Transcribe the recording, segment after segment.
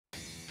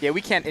Yeah,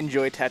 we can't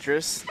enjoy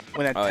Tetris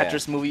when that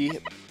Tetris movie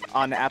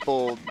on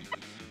Apple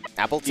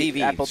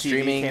TV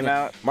streaming came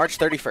out. March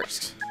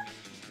 31st.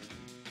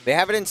 They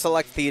have it in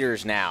select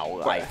theaters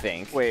now, I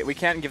think. Wait, we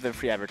can't give them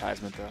free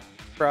advertisement, though.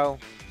 Bro.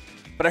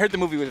 But I heard the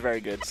movie was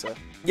very good, so.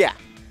 Yeah.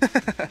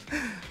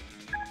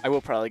 I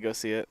will probably go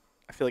see it.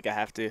 I feel like I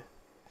have to.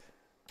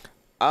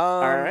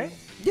 All right.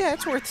 Yeah,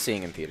 it's worth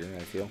seeing in theater, I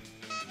feel.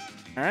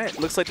 All right.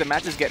 Looks like the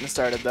match is getting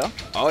started, though.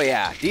 Oh,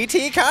 yeah.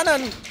 DT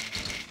Cannon.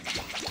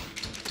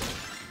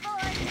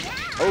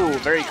 Oh,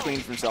 very clean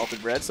from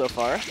Salted Bread so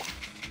far.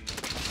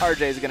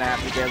 RJ is going to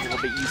have to get a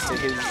little bit used to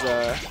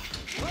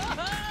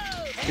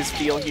his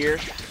feel here.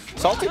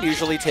 Salted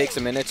usually takes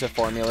a minute to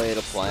formulate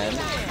a plan,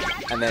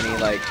 and then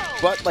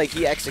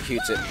he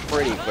executes it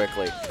pretty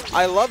quickly.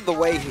 I love the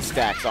way he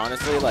stacks,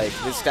 honestly. Like,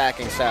 his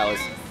stacking style is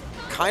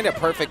kind of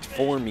perfect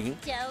for me.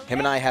 Him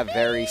and I have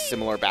very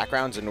similar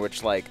backgrounds in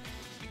which, like,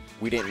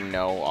 we didn't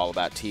know all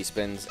about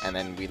T-spins, and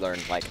then we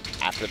learned, like,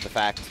 after the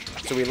fact.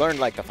 So we learned,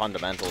 like, the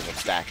fundamentals of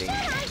stacking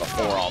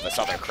before all this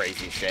other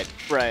crazy shit.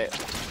 Right.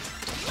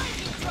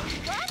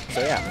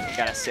 So, yeah.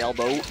 Got a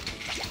sailboat.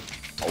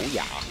 Oh,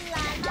 yeah.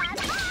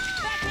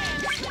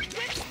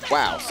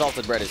 Wow,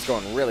 Salted Bread is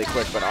going really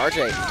quick, but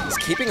RJ is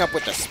keeping up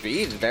with the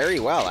speed very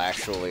well,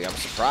 actually. I'm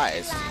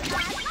surprised.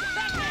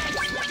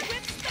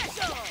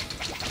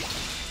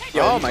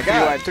 Yo, oh, my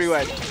God. Three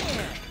wide.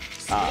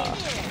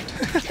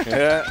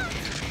 Yeah.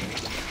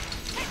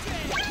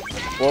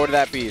 What would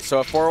that be? So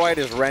if 4-wide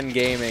is Ren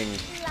Gaming,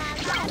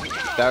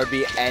 that would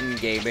be N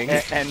Gaming.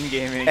 N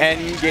Gaming.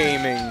 N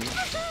Gaming.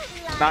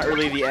 Not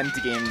really the end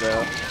game,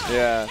 though.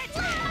 Yeah.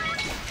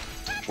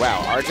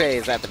 Wow, RJ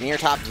is at the near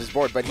top of his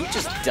board, but he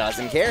just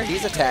doesn't care.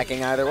 He's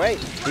attacking either way.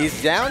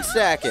 He's down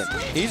stacking.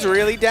 He's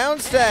really down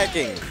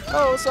stacking.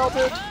 Oh,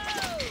 Salted.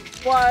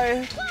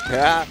 Why?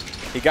 Yeah.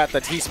 He got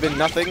the T-spin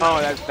nothing. Oh,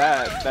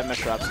 that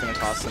misdrop's gonna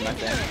cost him, I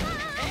think.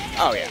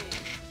 Oh, yeah.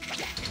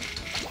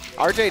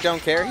 RJ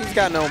don't care. He's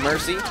got no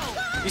mercy.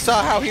 You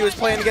saw how he was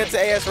playing against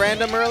AS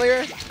Random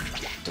earlier? It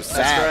was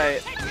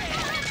sad.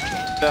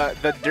 That's right.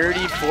 The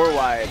dirty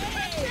 4-wide.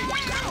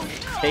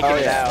 Taking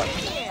it out.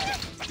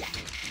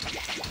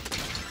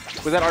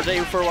 Was that RJ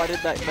who 4-wide-ed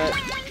that?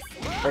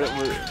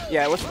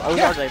 Yeah, it was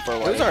RJ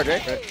 4-wide. It was RJ.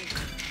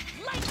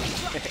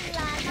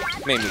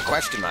 Made me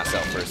question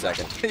myself for a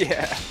second.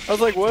 Yeah. I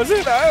was like, was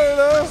it? I don't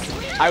know.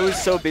 I was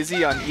so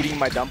busy on eating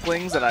my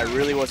dumplings that I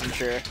really wasn't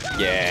sure.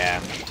 Yeah.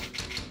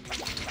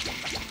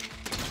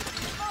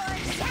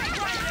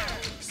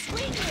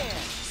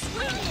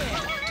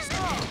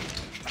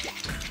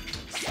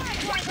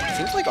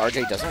 Seems like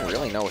RJ doesn't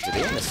really know what to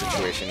do in this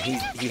situation.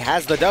 He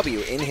has the W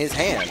in his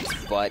hands,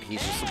 but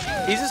he's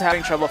just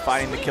having trouble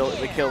finding the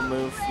kill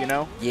move, you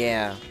know?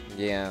 Yeah,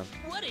 yeah.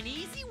 What an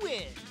easy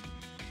win.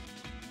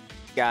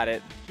 Got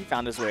it. He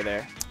found his way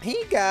there.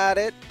 He got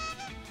it.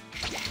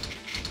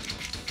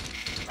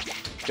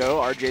 Go,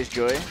 RJ's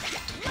Joy.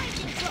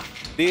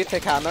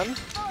 DT Cannon.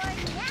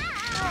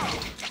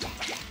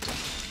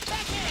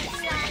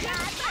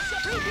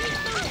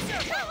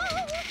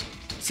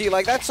 See,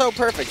 like, that's so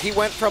perfect. He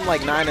went from,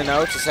 like,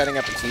 9-0 to setting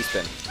up a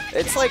T-spin.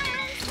 It's like,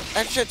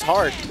 that shit's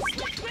hard.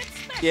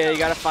 Yeah, you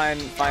gotta find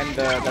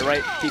the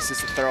right pieces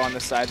to throw on the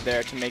side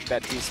there to make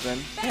that T-spin.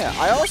 Yeah,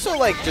 I also,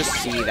 like, just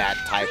see that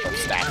type of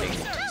stacking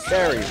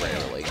very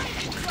rarely.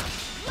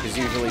 Because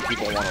usually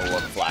people want to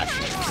look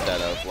flashy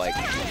instead of, like,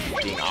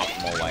 being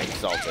optimal like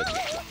Salted.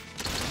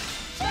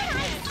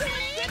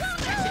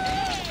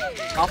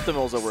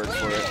 Optimal's a word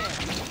for it.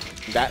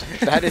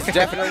 That is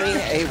definitely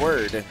a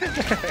word.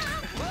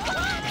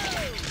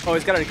 Oh,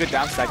 he's got a good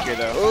down stack here,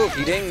 though. Ooh,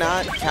 he did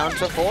not count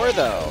to 4,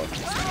 though.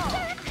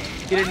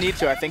 He didn't need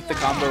to. I think the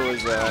combo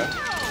was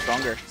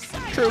stronger.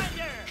 True.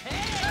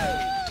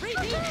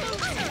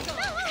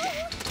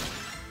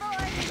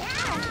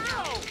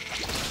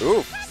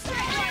 Ooh.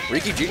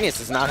 Ricky Genius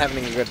is not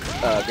having a good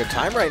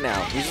time right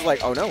now. He's just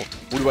like, oh no,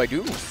 what do I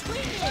do?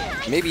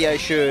 Maybe I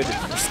should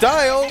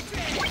style.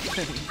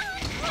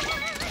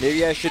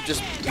 Maybe I should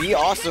just be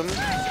awesome.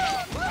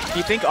 Do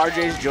you think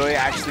RJ's Joy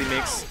actually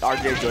makes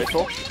RJ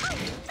joyful?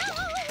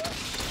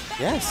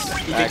 Yes.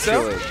 You think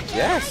so?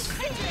 Yes.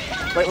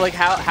 Like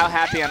how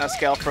happy on a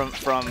scale from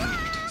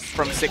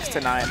 6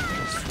 to 9?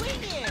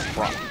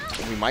 Well,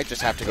 we might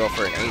just have to go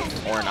for an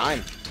 8 or a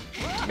 9.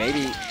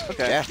 Maybe.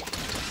 Okay. Yeah.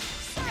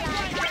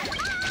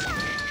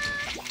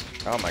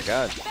 Oh my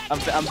God. I'm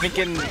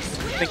thinking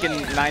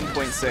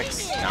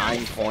 9.6.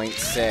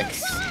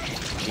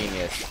 9.6.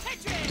 Genius.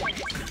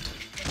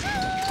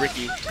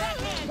 Ricky.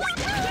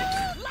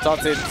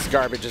 Salted's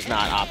garbage is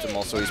not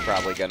optimal, so he's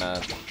probably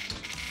gonna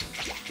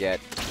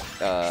get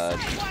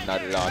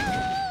nutted on.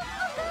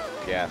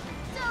 Yeah.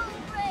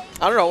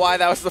 I don't know why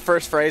that was the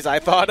first phrase I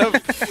thought of,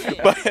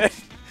 but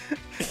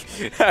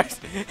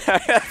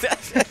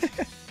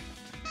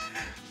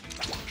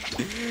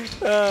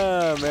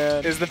oh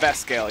man, is the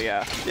best scale,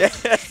 yeah. Yeah.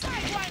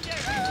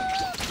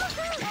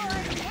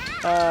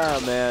 Oh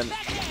man.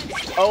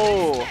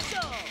 Oh,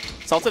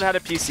 Salted had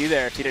a PC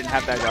there if he didn't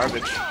have that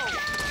garbage.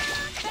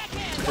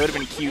 It would have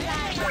been cute.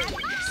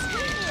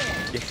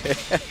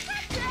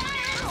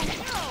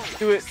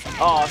 Do it.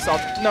 Oh,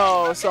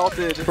 no,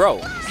 salted. Bro.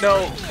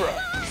 No, bro.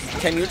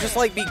 Can you just,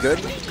 like, be good?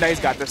 No,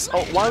 he's got this.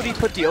 Oh, why would he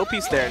put the O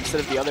piece there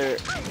instead of the other?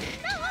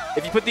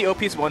 If you put the O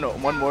piece one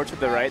more to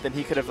the right, then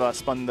he could have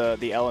spun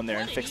the L in there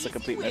and fixed the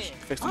complete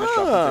fixed the misdrop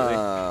completely.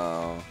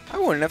 Oh, I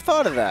wouldn't have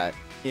thought of that.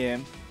 Yeah.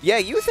 Yeah,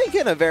 you think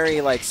in a very,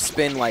 like,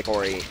 spin-like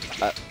I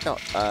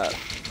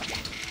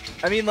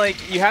mean,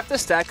 like, you have to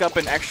stack up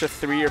an extra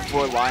 3 or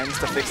 4 lines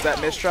to fix that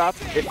misdrop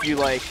if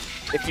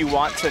you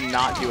want to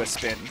not do a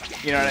spin.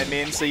 You know what I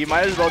mean? So you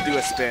might as well do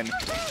a spin.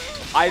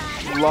 I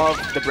love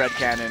the bread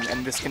cannon,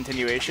 and this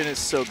continuation is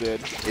so good.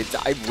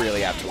 I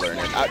really have to learn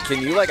it.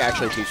 Can you, like,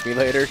 actually teach me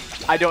later?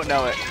 I don't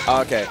know it.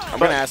 Okay, I'm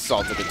going to ask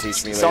Salted to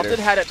teach me later. Salted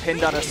had it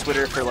pinned on his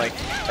Twitter for, like,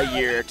 a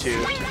year or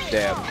 2.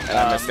 Damn, and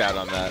I missed out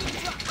on that.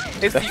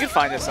 You can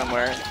find it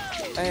somewhere.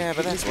 Yeah,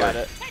 but that's got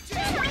it.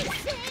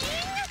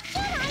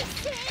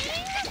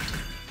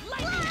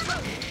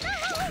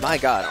 My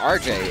God,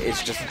 RJ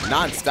is just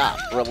non-stop,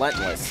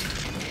 relentless.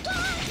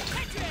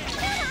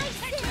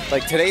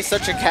 Like, today's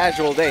such a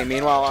casual day.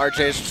 Meanwhile, RJ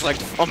is just like,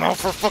 I'm out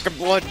for fucking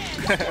blood.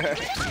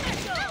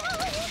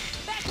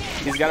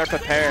 He's got to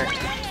prepare.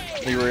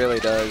 He really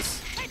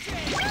does.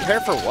 Prepare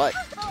for what?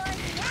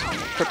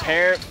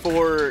 Prepare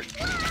for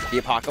the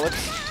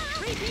apocalypse?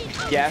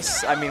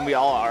 Yes, I mean, we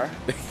all are.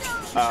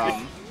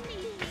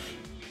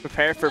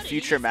 Prepare for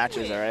future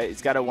matches, all right?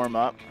 He's got to warm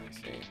up.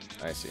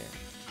 I see.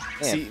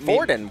 Man,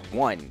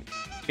 4-1.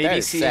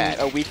 Maybe seeing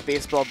a weak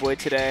baseball boy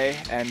today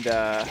and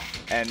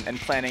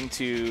planning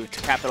to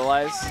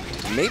capitalize.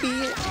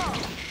 Maybe.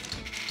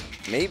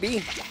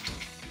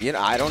 You know,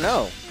 I don't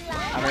know.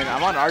 I mean,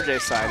 I'm on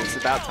RJ's side. It's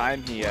about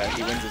time he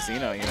wins a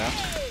Xeno. You know.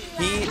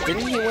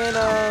 Didn't he win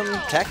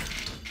Tech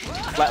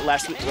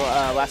last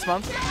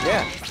month?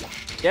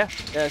 Yeah,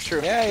 that's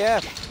true. Yeah.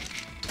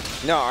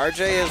 No, RJ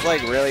is,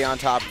 like, really on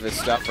top of his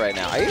stuff right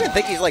now. I even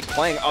think he's, like,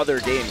 playing other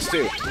games,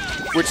 too,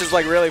 which is,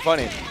 like, really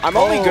funny. I'm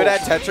only good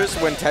at Tetris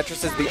when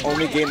Tetris is the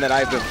only game that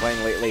I've been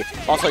playing lately.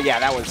 Also, yeah,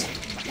 that was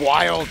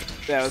wild.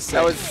 That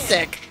was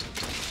sick.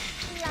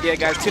 Yeah,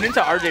 guys, tune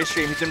into RJ's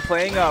stream. He's been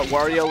playing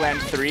Wario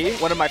Land 3,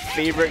 one of my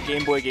favorite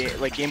Game Boy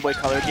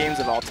Color games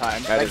of all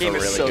time. That game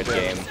is is a really so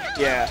good game.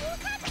 Yeah.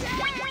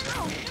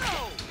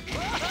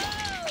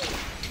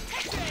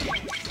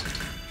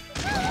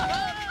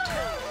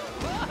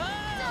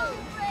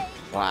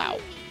 Wow.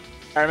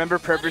 I remember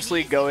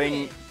purposely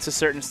going to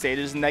certain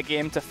stages in that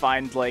game to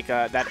find like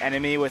that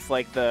enemy with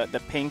like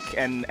the pink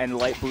and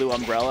light blue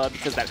umbrella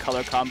because that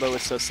color combo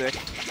was so sick.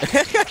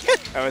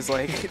 I was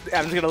like,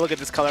 I'm just gonna look at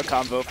this color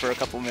combo for a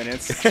couple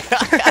minutes.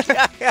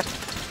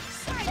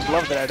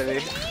 Love that enemy.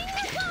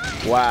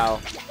 Wow,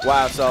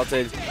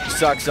 Salted. You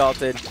suck,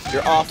 Salted.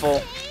 You're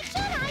awful.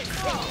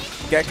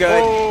 Get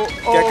good.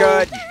 Get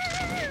good.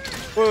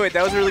 Wait,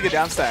 that was a really good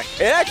down stack.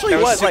 It actually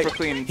was super like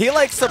clean. He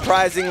like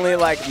surprisingly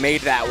like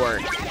made that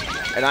work,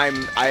 and I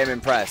am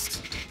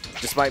impressed,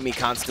 despite me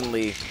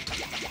constantly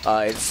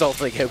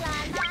insulting him.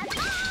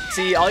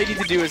 See, all you need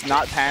to do is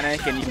not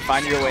panic, and you can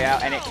find your way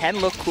out, and it can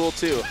look cool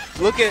too.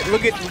 Look at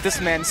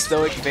this man's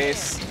stoic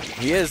face.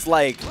 He is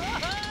like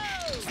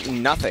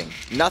nothing.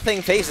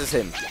 Nothing faces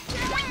him.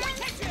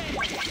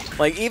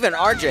 Like even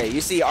RJ,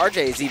 you see RJ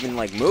is even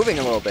like moving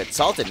a little bit.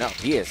 Salted, no,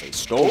 he is a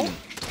stone.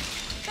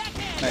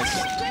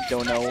 Nice.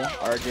 Don't know,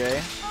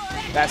 RJ.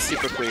 That's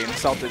super clean.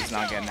 Salted's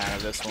not getting out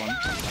of this one.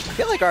 I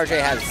feel like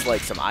RJ has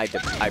like some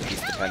eyepiece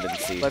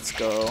dependency. Let's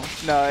go.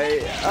 No,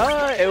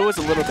 it was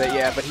a little bit,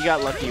 yeah, but he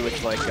got lucky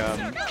with like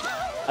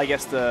I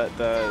guess the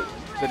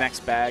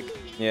next bag.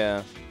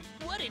 Yeah.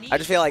 I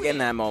just feel like in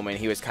that moment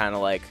he was kind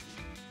of like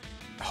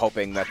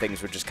hoping that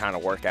things would just kind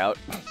of work out.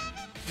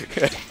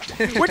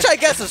 Which I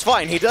guess is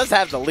fine. He does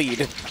have the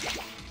lead.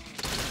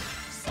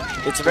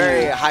 It's a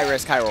very high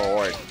risk, high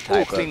reward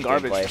type clean of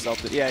garbage gameplay. for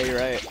Salted. Yeah, you're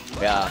right.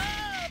 Yeah.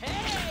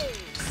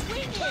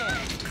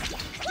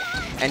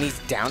 And he's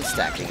down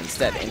stacking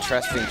instead.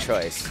 Interesting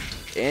choice.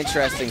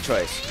 Interesting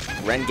choice.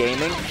 Ren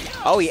Gaming.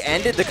 Oh, he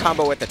ended the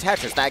combo with the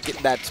Tetris.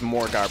 That's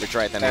more garbage,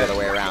 right, than the other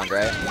way around,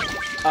 right?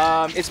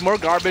 It's more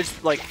garbage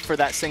like for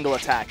that single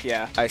attack,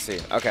 yeah. I see.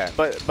 Okay.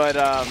 But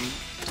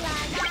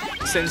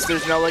since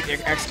there's no like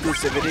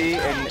exclusivity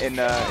in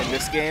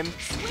this game,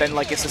 then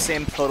like it's the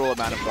same total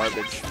amount of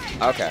garbage.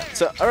 Okay.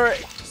 So,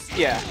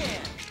 yeah.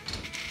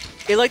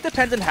 It like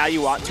depends on how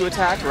you want to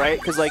attack, right?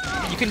 Because like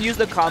you can use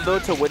the combo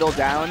to whittle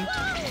down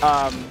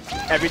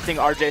everything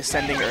RJ's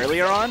sending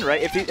earlier on,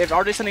 right? If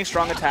RJ's sending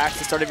strong attacks,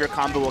 the start of your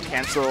combo will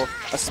cancel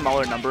a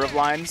smaller number of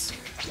lines.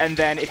 And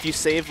then if you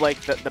save like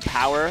the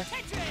power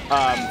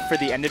for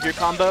the end of your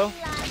combo,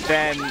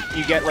 then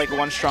you get like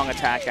one strong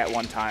attack at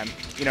one time.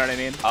 You know what I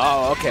mean?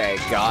 Oh, okay.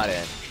 Got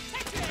it.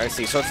 I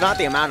see. So it's not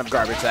the amount of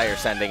garbage that you're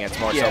sending. It's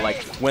more so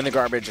like when the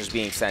garbage is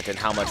being sent and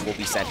how much will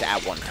be sent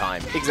at one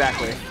time.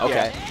 Exactly.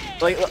 Okay. Yeah.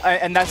 Like,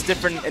 and that's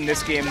different in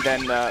this game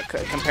than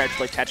compared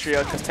to like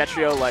Tetrio, because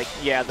Tetrio, like,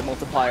 yeah, the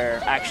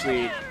multiplier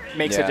actually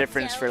makes a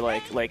difference for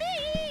like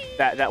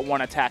that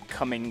one attack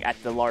coming at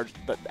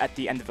at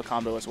the end of a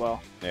combo as well.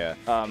 Yeah.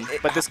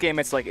 But this game,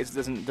 it's like it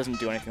doesn't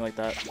do anything like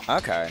that.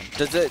 Okay.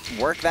 Does it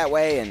work that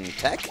way in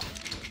Tech?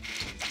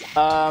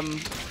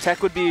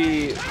 Tech would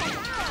be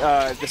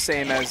the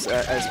same as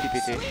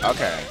PPT.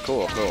 Okay,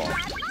 cool.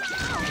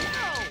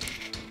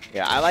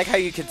 Yeah, I like how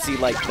you can see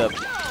like the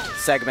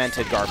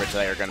segmented garbage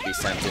that are going to be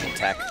sent in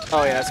Tech.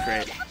 Oh yeah, that's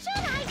great.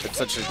 It's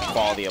such a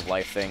quality of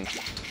life thing.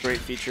 Great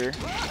feature.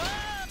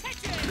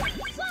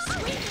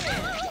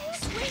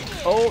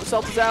 Oh,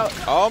 Salt is out.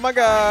 Oh my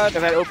god. Got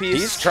that OPs.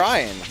 He's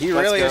trying. He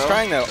really is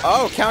trying though.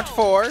 Oh, count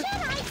 4.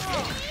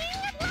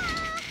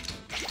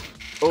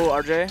 Oh,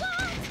 RJ.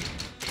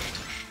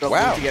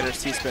 Wow. To get her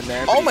T-spin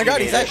there. Oh my god,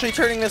 he's actually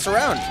turning this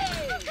around.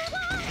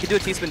 He could do a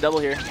T-spin double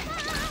here.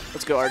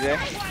 Let's go, RJ.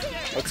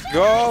 Let's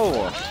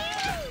go.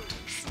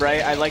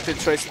 Right, I like the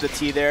choice of the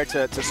T there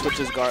to switch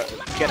his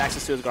get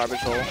access to his garbage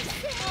hole.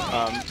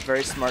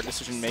 Very smart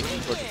decision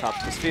making towards the top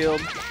of his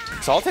field.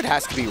 Salted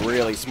has to be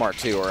really smart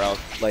too, or else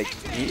like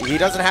he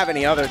doesn't have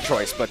any other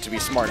choice but to be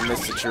smart in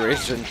this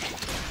situation.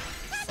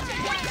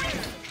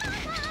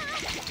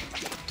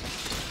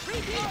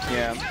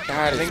 Yeah,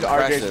 God, I think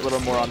RJ's a little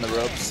more on the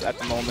ropes at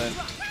the moment.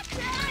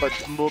 But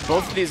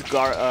both of these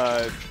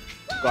garbage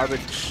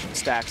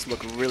stacks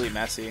look really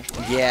messy.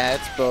 Yeah,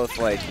 it's both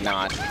like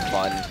not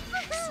fun.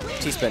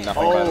 T-spin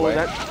nothing, by the way.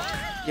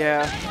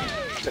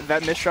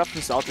 That misdrop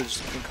from Salted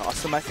can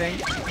cost him, I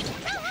think.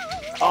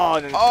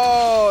 Oh,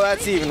 oh,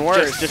 that's even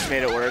worse. Just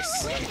made it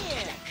worse.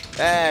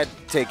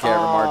 Take care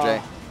of him,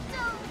 RJ.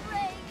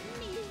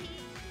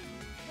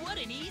 What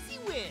an easy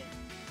win.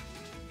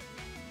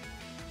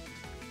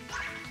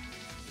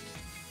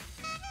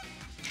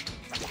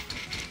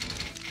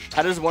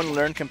 How does one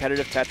learn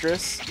competitive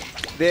Tetris?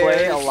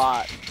 Play a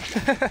lot.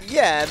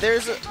 Yeah,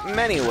 there's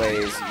many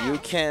ways. You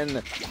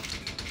can,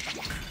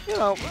 you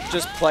know,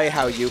 just play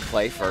how you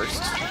play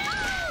first.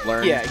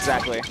 Learn, yeah,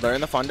 exactly.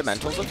 Learn the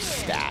fundamentals of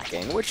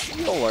stacking, which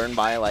you'll learn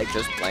by like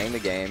just playing the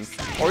game.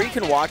 Or you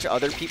can watch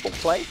other people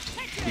play.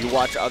 You can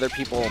watch other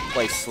people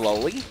play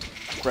slowly.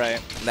 Right.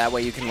 That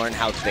way you can learn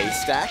how they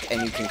stack,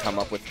 and you can come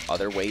up with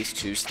other ways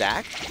to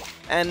stack.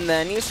 And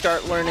then you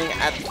start learning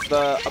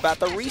about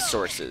the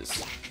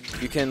resources.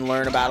 You can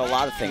learn about a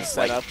lot of things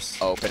like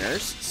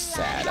openers,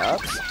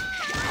 setups,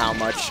 how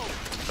much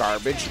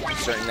garbage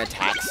certain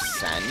attacks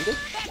send.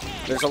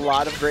 There's a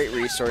lot of great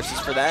resources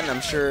for that, and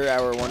I'm sure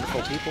our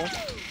wonderful people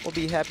will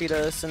be happy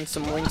to send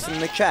some links in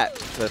the chat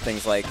to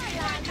things like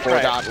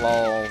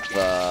 4.lol,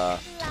 the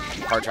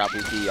Hardtop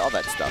Wiki, all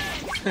that stuff.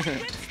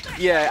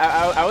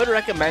 Yeah, I would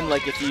recommend,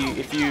 like, if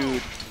you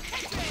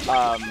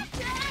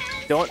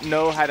don't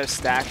know how to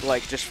stack,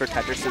 like, just for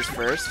Tetris's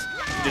first,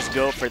 just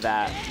go for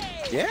that.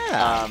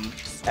 Yeah.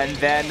 And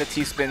then the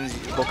T-spins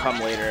will come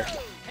later.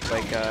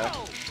 Like,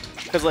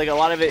 because, like, a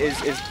lot of it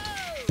is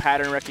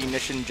pattern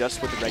recognition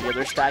just with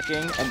regular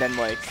stacking, and then,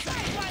 like,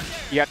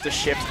 you have to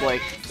shift,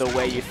 like, the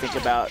way you think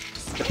about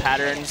the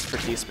patterns for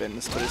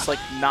T-spins, but it's, like,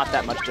 not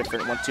that much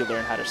different once you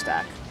learn how to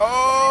stack.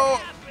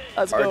 Oh!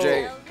 Let's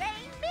RJ. go.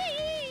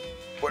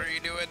 What are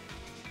you doing?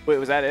 Wait,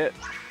 was that it?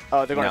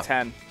 Oh, they're going to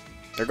 10.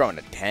 They're going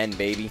to 10,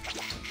 baby.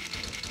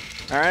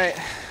 All right.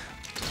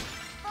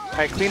 All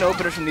right, clean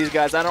openers from these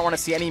guys. I don't want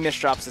to see any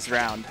misdrops this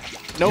round.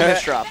 No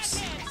misdrops.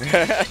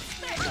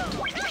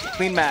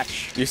 Clean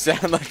match. You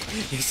sound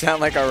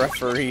like a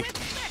referee.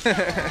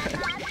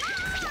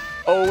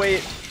 Oh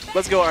wait,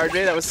 let's go,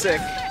 RJ. That was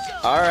sick.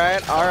 All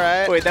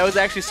right. Wait, that was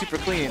actually super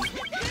clean.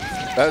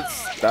 That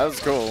was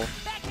cool.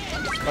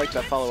 I like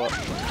that follow up.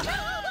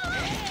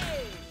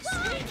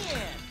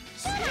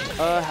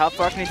 How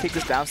far can he take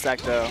this down stack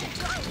though?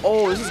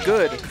 Oh, this is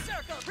good.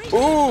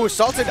 Ooh,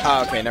 salted.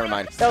 Oh, okay, never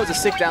mind. That was a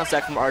sick down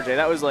stack from RJ.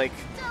 That was like.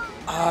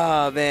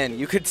 Ah, man,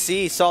 you could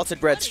see Salted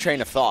Bread's train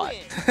of thought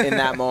in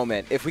that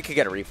moment. If we could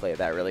get a replay of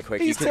that really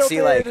quick, you could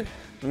see like,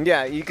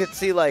 yeah, you could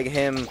see like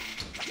him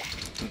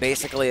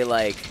basically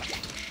like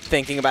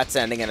thinking about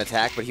sending an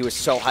attack, but he was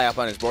so high up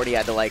on his board he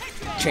had to like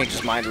change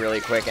his mind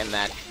really quick, and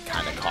that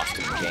kind of cost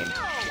him the game.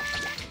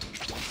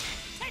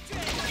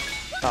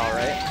 All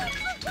right.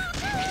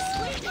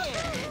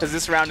 Because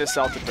this round is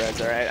Salted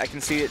Bread's, all right? I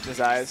can see it in his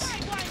eyes.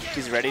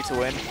 He's ready to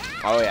win.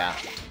 Oh, yeah.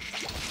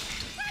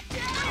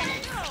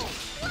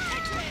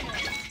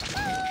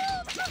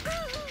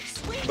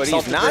 But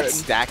he's not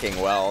stacking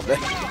well.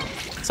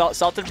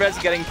 Salted Bread's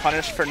getting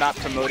punished for not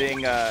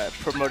promoting the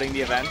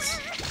events.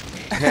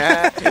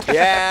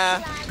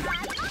 Yeah.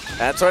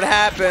 That's what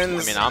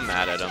happens. I mean, I'm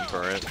mad at him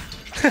for it.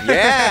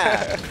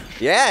 Yeah.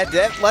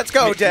 Yeah, let's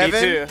go,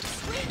 Devin. Me too.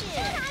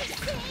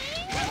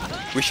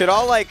 We should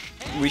all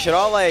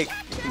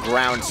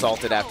ground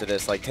Salted after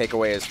this, like take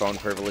away his phone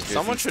privileges.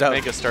 Someone should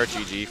make a start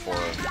GG for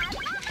him.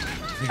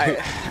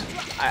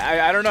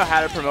 I don't know how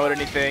to promote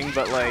anything,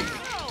 but like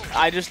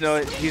I just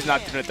know he's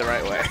not doing it the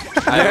right way.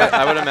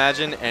 I would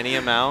imagine any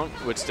amount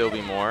would still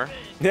be more.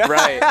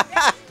 Right.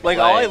 Like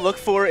all I look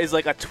for is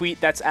like a tweet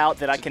that's out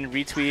that I can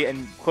retweet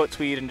and quote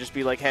tweet and just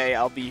be like, hey,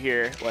 I'll be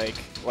here. Like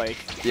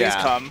please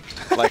come.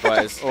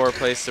 Likewise. Or a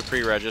place to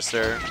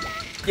pre-register.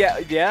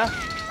 Yeah.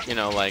 You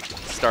know, like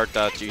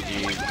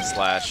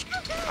start.gg/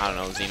 I don't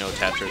know, Xeno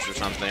Tetris or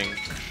something.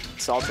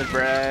 Salted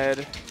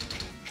Bread.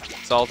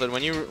 Salted.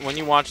 When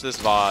you watch this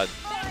VOD,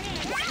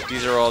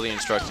 These are all the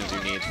instructions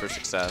you need for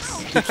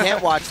success. He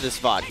can't watch this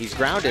VOD. He's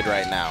grounded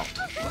right now.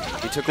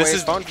 He took away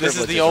his phone This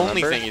is the privileges,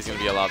 only remember? thing he's going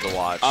to be allowed to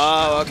watch.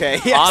 Oh, okay.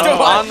 He has to On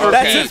watch. repeat.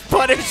 That's his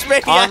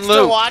punishment. He On has to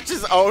loop. watch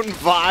his own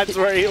VODs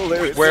where he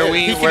loses. where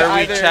we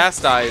either-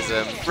 chastise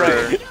him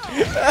for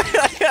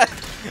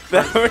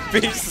That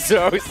would be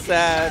so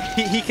sad.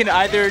 He can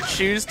either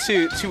choose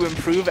to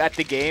improve at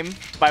the game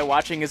by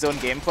watching his own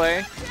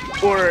gameplay,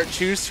 or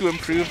choose to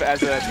improve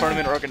as a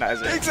tournament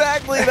organizer.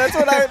 Exactly. That's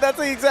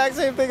the exact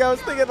same thing I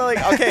was thinking.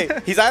 Like, okay,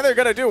 he's either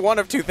gonna do one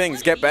of two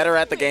things: get better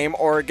at the game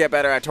or get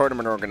better at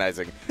tournament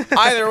organizing.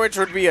 Either which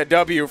would be a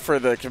W for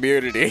the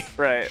community.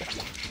 Right.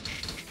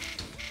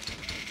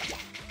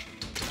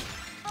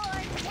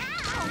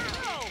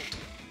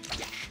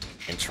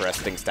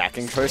 Interesting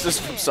stacking choices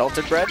from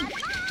Salted Bread,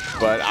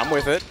 but I'm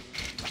with it.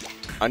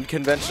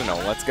 Unconventional.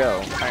 Let's go.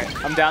 All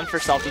right. I'm down for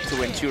Salted to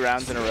win 2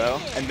 rounds in a row,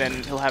 and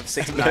then he'll have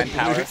 6-9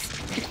 power.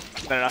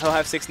 No, he'll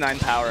have 6-9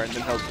 power, and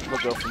then he'll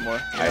go for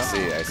more. You know? I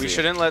see. We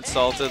shouldn't let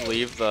Salted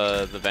leave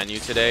the venue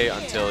today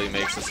until he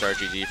makes the Start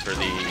GG for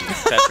the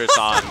Tetris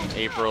on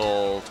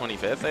April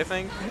 25th, I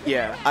think.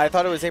 Yeah. I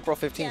thought it was April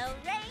 15th.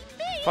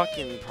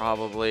 Fucking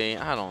probably.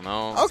 I don't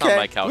know. It's Okay, on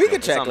my calculator. we can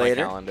It's check on my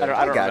later. calendar.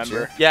 I don't got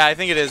remember. Yeah, I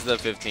think it is the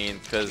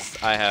 15th because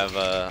I have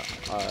a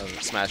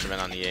Smash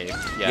event on the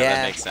 8th. Yeah, Yeah.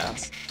 that makes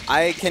sense.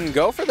 I can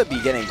go for the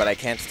beginning, but I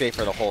can't stay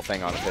for the whole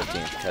thing on the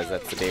 15th because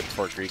that's the day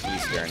before Greek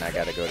Easter, and I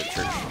gotta go to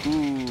church.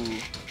 Ooh.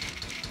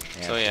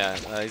 Yeah. So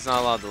yeah, he's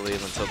not allowed to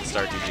leave until the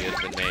Start GG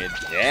has been made.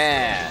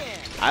 Yeah,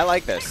 I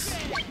like this.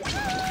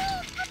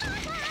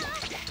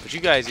 But you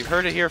guys, you've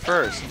heard it here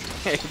first.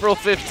 April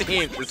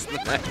 15th is the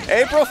next.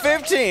 April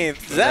 15th,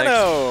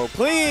 Xeno, The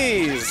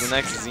please.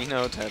 next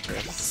Xeno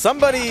Tetris.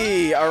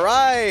 Somebody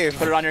arrive.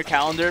 Put it on your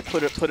calendar.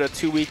 Put a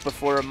 2 week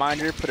before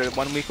reminder. Put a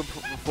 1 week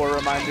before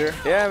reminder.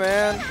 Yeah,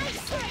 man.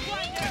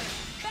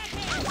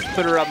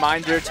 Put a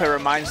reminder to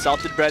remind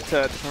Salted Bread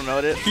to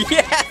promote it.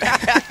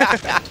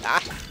 Yeah.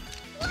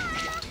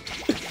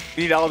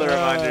 We need all the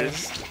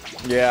reminders.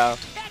 Yeah.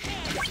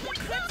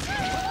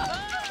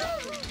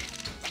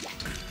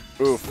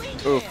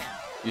 Oof, oof.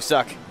 You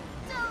suck.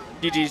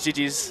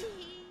 GG's.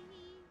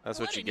 That's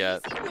what you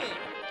get.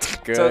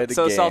 Good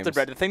So games. Salted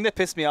Bread. The thing that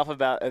pissed me off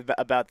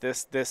about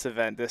this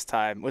event this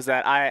time was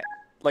that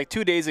like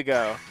 2 days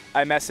ago,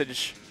 I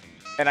messaged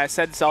and I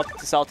said to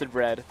Salted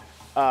Bread,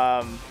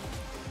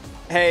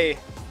 hey,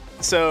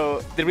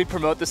 so did we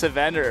promote this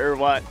event or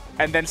what?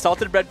 And then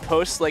Salted Bread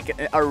posts like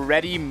a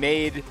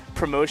ready-made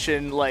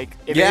promotion like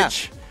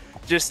image.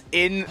 Just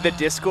in the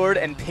Discord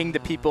and ping the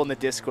people in the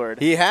Discord.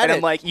 He had and it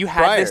I'm like, you had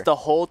prior. this the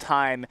whole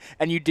time,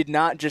 and you did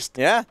not just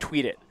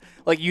tweet it.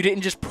 Like, you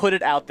didn't just put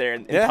it out there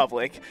in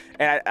public.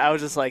 And I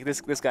was just like,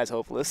 this guy's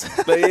hopeless.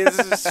 But it's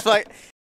just like,